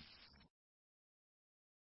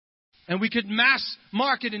 And we could mass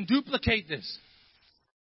market and duplicate this.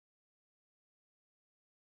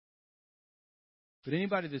 But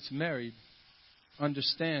anybody that's married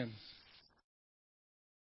understands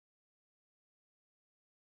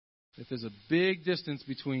that there's a big distance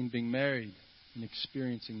between being married and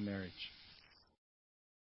experiencing marriage.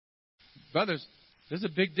 Brothers, there's a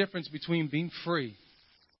big difference between being free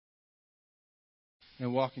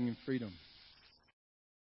and walking in freedom.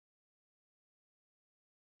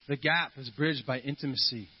 The gap is bridged by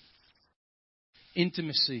intimacy.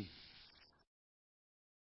 Intimacy.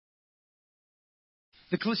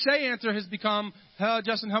 The cliche answer has become,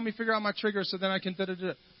 Justin, help me figure out my trigger so then I can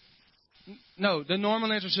da-da-da. No, the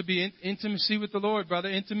normal answer should be intimacy with the Lord, brother.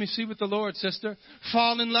 Intimacy with the Lord, sister.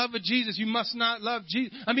 Fall in love with Jesus. You must not love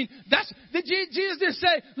Jesus. I mean, Jesus didn't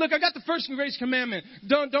say, look, I got the first and greatest commandment.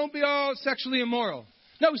 Don't be all sexually immoral.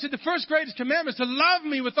 No, he said the first greatest commandment is to love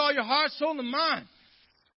me with all your heart, soul, and mind.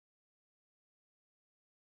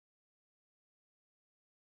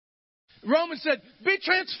 Romans said, be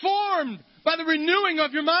transformed by the renewing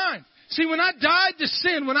of your mind. See, when I died to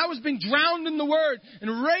sin, when I was being drowned in the Word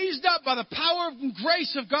and raised up by the power and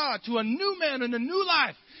grace of God to a new man and a new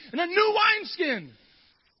life and a new wineskin.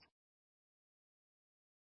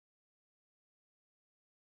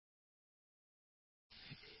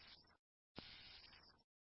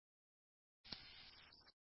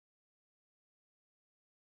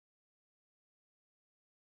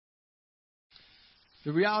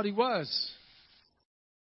 The reality was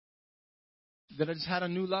that I just had a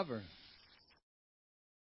new lover.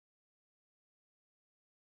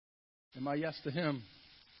 And my yes to him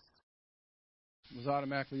was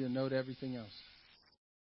automatically a no to everything else.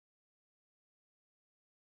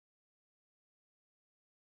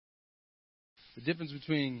 The difference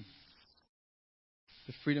between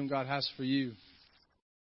the freedom God has for you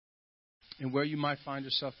and where you might find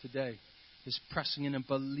yourself today is pressing in and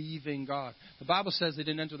believing God. The Bible says they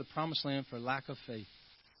didn't enter the promised land for lack of faith.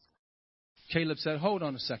 Caleb said, hold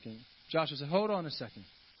on a second. Joshua said, hold on a second.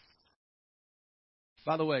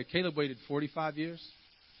 By the way, Caleb waited 45 years.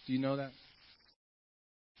 Do you know that?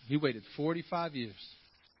 He waited 45 years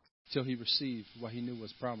till he received what he knew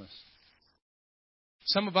was promised.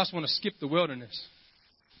 Some of us want to skip the wilderness.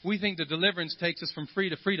 We think the deliverance takes us from free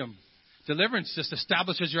to freedom. Deliverance just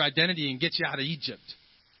establishes your identity and gets you out of Egypt.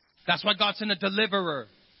 That's why God sent a deliverer.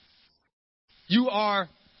 You are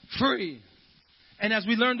free. And as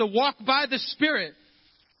we learn to walk by the Spirit,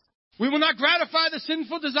 we will not gratify the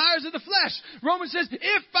sinful desires of the flesh. Romans says,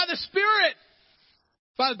 if by the Spirit,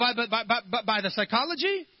 by the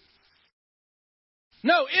psychology?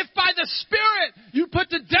 No, if by the Spirit you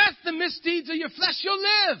put to death the misdeeds of your flesh, you'll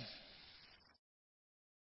live.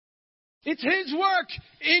 It's His work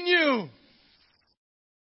in you.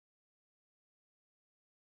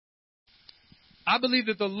 I believe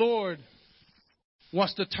that the Lord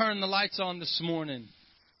wants to turn the lights on this morning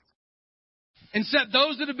and set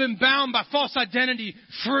those that have been bound by false identity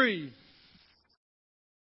free.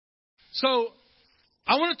 So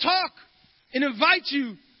I want to talk and invite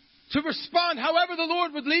you to respond however the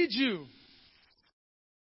Lord would lead you.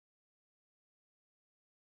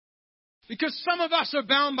 Because some of us are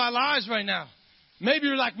bound by lies right now. Maybe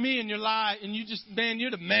you're like me and you lie and you just, man,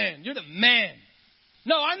 you're the man. You're the man.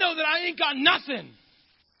 No, I know that I ain't got nothing.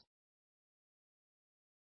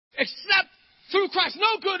 Except through Christ.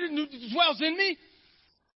 No good dwells in me.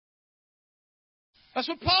 That's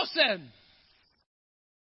what Paul said.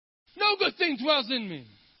 No good thing dwells in me.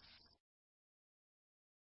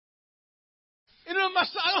 I don't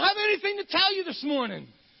have anything to tell you this morning.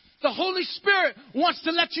 The Holy Spirit wants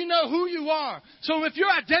to let you know who you are. So if your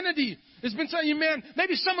identity has been telling you, man,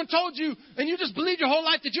 maybe someone told you and you just believed your whole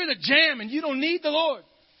life that you're the jam and you don't need the Lord.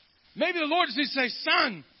 Maybe the Lord is going to say,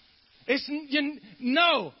 son,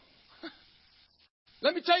 no.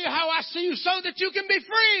 Let me tell you how I see you so that you can be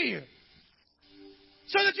free.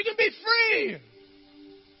 So that you can be free.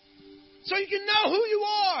 So you can know who you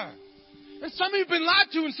are. And some of you have been lied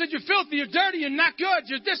to and said you're filthy, you're dirty, you're not good,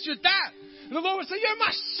 you're this, you're that. And the Lord would say, you're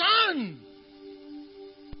my son.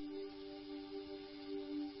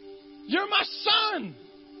 You're my son.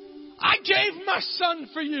 I gave my son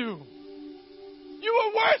for you. You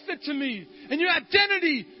were worth it to me. And your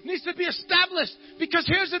identity needs to be established. Because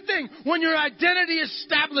here's the thing. When your identity is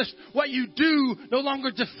established, what you do no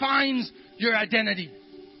longer defines your identity.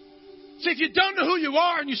 See, if you don't know who you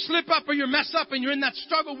are and you slip up or you mess up and you're in that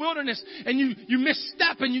struggle wilderness and you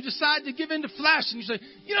misstep and you decide to give in to flesh and you say,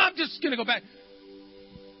 I'm just going to go back.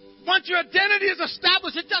 Once your identity is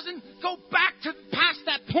established, it doesn't go back to past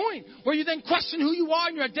that point where you then question who you are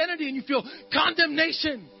and your identity and you feel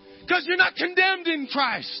condemnation because you're not condemned in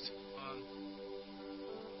Christ.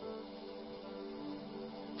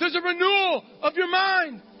 There's a renewal of your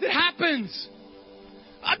mind that happens.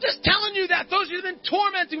 I'm just telling you that. Those of you who have been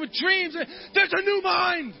tormenting with dreams, there's a new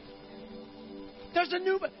mind. There's a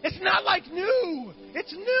new, it's not like new.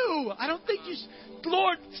 It's new. I don't think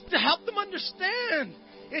Lord, to help them understand.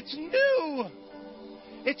 It's new.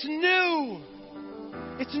 It's new.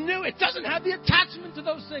 It's new. It doesn't have the attachment to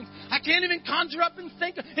those things. I can't even conjure up and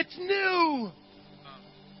think. It's new.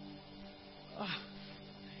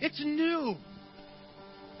 It's new.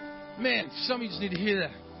 Man, some of you just need to hear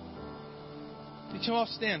that. Did you all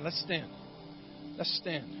stand? Let's stand. Let's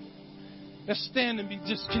stand. Let's stand and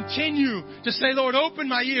just continue to say, Lord, open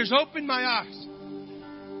my ears, open my eyes.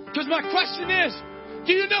 Because my question is,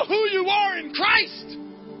 do you know who you are in Christ?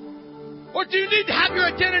 Or do you need to have your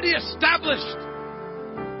identity established?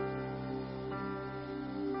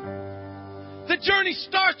 The journey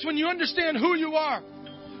starts when you understand who you are.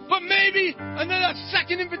 But maybe another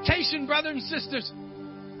second invitation, brothers and sisters,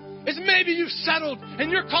 is maybe you've settled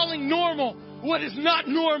and you're calling normal what is not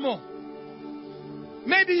normal.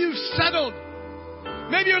 Maybe you've settled.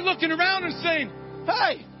 Maybe you're looking around and saying,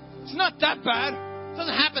 hey, it's not that bad. It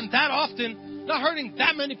doesn't happen that often. Not hurting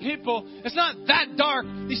that many people. It's not that dark.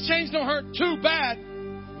 These chains don't hurt too bad.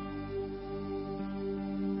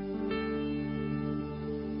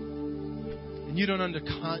 And you don't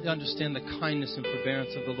understand the kindness and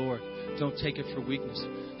forbearance of the Lord. Don't take it for weakness.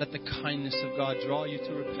 Let the kindness of God draw you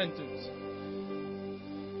to repentance.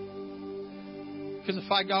 Because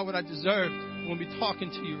if I got what I deserved, I wouldn't be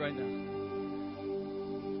talking to you right now.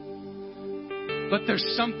 But there's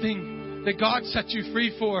something that God set you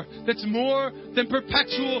free for that's more than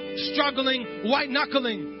perpetual struggling,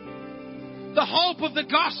 white-knuckling. The hope of the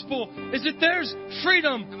gospel is that there's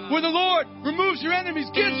freedom where the Lord removes your enemies,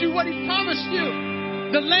 gives you what He promised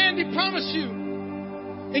you, the land He promised you,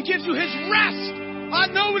 and gives you His rest. I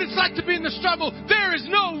know what it's like to be in the struggle. There is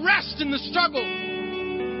no rest in the struggle.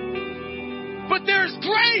 But there is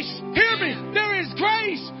grace. Hear me. There is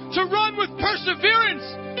grace to run with perseverance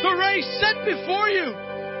the race set before you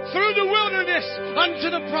through the wilderness unto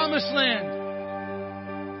the promised land.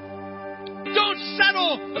 Don't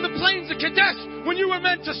settle on the plains of Kadesh when you were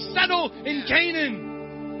meant to settle in Canaan.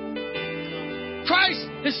 Christ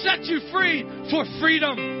has set you free for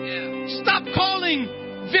freedom. Stop calling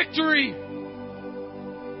victory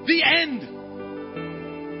the end.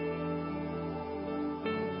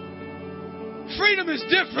 Freedom is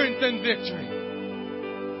different than victory.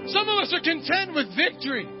 Some of us are content with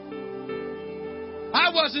victory. I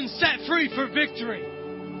wasn't set free for victory.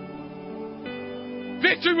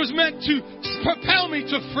 Victory was meant to propel me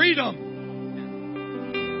to freedom.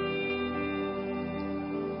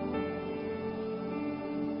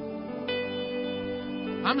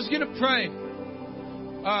 I'm just going to pray.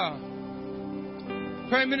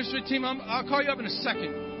 Prayer ministry team, I'll call you up in a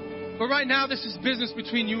second. But right now, this is business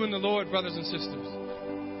between you and the Lord, brothers and sisters.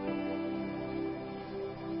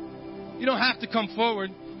 You don't have to come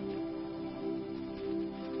forward.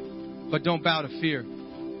 But don't bow to fear.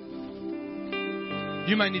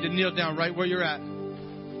 You might need to kneel down right where you're at.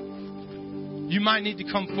 You might need to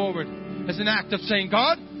come forward as an act of saying,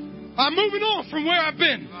 God, I'm moving on from where I've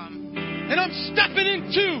been. And I'm stepping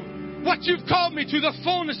into what you've called me to, the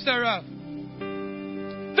fullness thereof.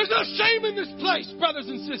 There's no shame in this place, brothers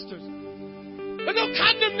and sisters. There's no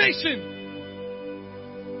condemnation.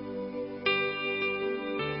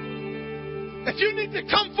 If you need to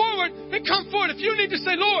come forward, then come forward. If you need to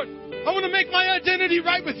say, Lord, I want to make my identity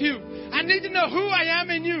right with you. I need to know who I am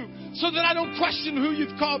in you so that I don't question who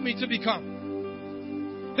you've called me to become.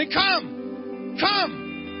 Then come.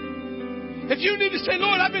 Come. If you need to say,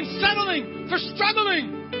 Lord, I've been settling for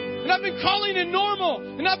struggling. And I've been calling it normal.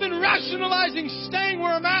 And I've been rationalizing staying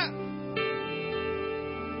where I'm at.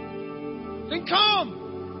 Then come.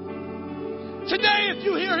 Today, if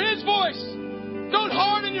you hear His voice, don't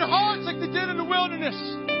harden your hearts like they did in the wilderness.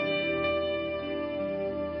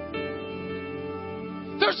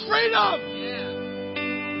 There's freedom.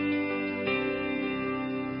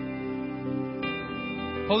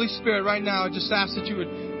 Holy Spirit, right now, I just ask that you would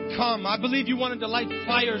come. I believe you wanted to light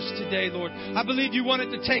fires today, Lord. I believe you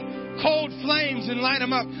wanted to take cold flames and light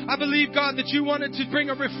them up. I believe, God, that you wanted to bring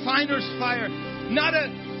a refiner's fire. Not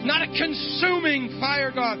a consuming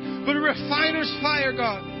fire, God, but a refiner's fire,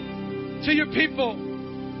 God, to your people.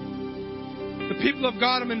 The people of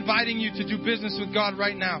God, I'm inviting you to do business with God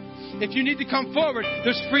right now. If you need to come forward,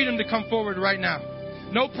 there's freedom to come forward right now.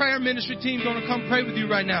 No prayer ministry team's going to come pray with you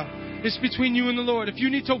right now. It's between you and the Lord. If you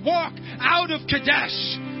need to walk out of Kadesh,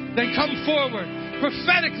 then come forward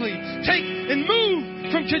prophetically. Take and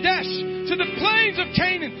move from Kadesh to the plains of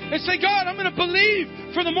Canaan and say, God, I'm going to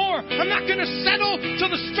believe for the more. I'm not going to settle till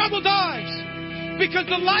the struggle dies, because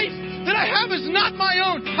the life that I have is not my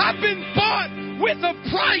own. I've been bought with a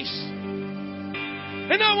price.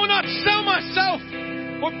 And I will not sell myself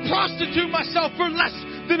or prostitute myself for less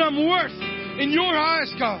than I'm worth in your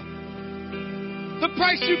eyes, God. The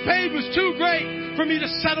price you paid was too great for me to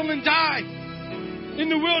settle and die in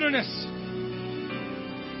the wilderness.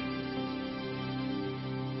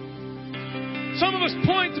 Some of us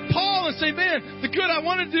point to Paul and say, man, the good I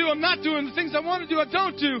want to do, I'm not doing. The things I want to do, I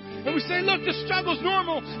don't do. And we say, look, the struggle's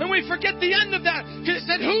normal. And we forget the end of that. Because it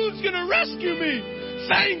said, who's going to rescue me?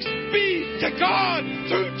 Thanks be to God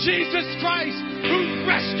through Jesus Christ who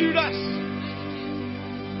rescued us.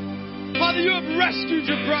 Father, you have rescued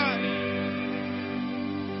your bride.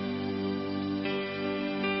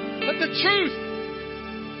 Let the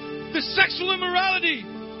truth, the sexual immorality,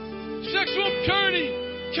 sexual impurity,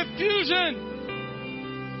 confusion,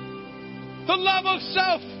 the love of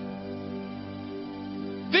self,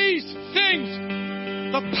 these things,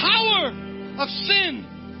 the power of sin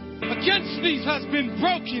against these has been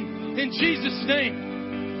broken in Jesus' name.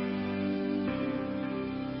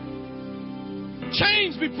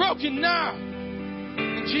 Chains be broken now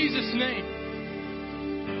in Jesus' name.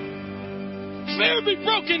 Fear be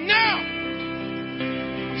broken now.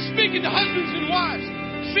 I'm speaking to husbands and wives.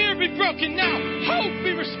 Fear be broken now. Hope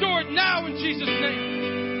be restored now in Jesus' name.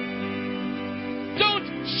 Don't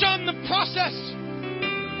shun the process.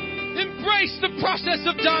 Embrace the process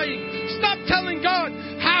of dying. Stop telling God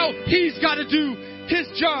how He's got to do His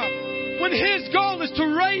job, when His goal is to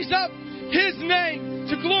raise up His name,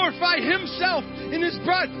 to glorify Himself in His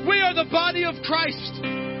bride. We are the body of Christ.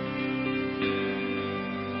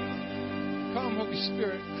 Come, Holy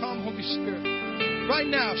Spirit. Come, Holy Spirit. Right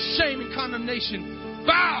now, shame and condemnation,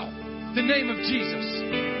 bow the name of Jesus.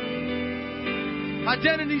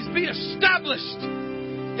 Identities be established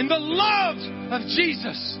in the love of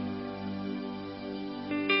Jesus.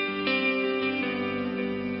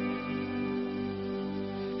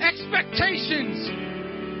 Expectations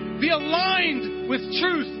be aligned with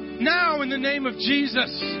truth now in the name of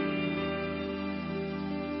Jesus.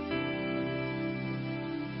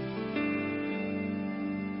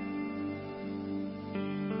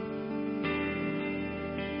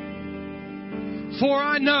 For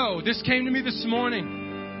I know, this came to me this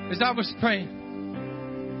morning as I was praying,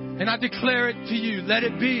 and I declare it to you, let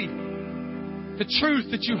it be the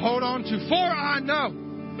truth that you hold on to. For I know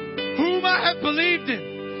whom I have believed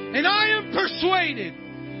in, and I am persuaded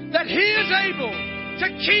that He is able to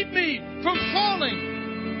keep me from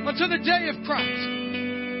falling until the day of Christ.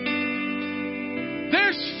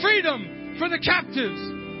 There's freedom for the captives.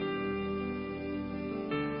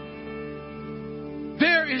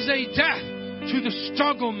 There is a death to the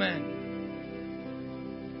struggle man.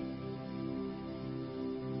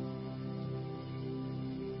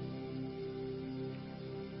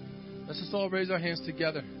 Let's just all raise our hands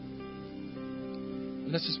together.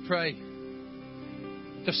 And let's just pray.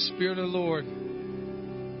 The Spirit of the Lord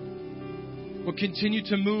will continue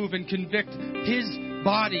to move and convict His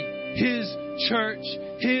body, His church,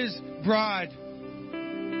 His bride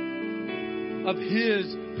of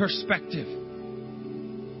His perspective.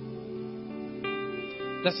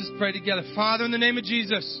 Let's just pray together. Father, in the name of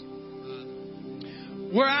Jesus,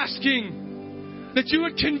 we're asking that you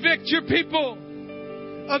would convict your people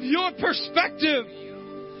of your perspective,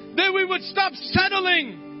 that we would stop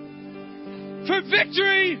settling for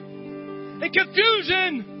victory and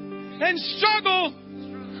confusion and struggle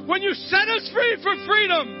when you set us free for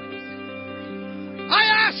freedom. I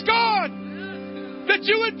ask God that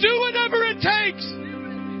you would do whatever it takes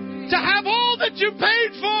to have all that you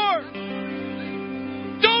paid for.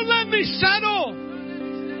 Don't let me settle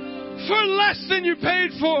for less than you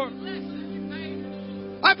paid for.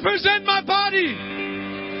 I present my body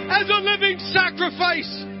as a living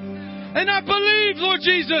sacrifice. And I believe, Lord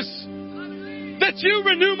Jesus, that you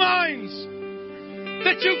renew minds,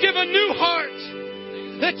 that you give a new heart,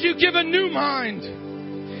 that you give a new mind.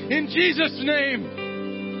 In Jesus' name.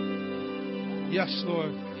 Yes,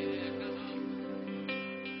 Lord.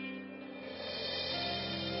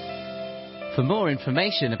 For more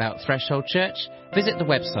information about Threshold Church, visit the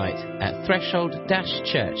website at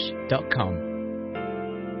threshold-church.com.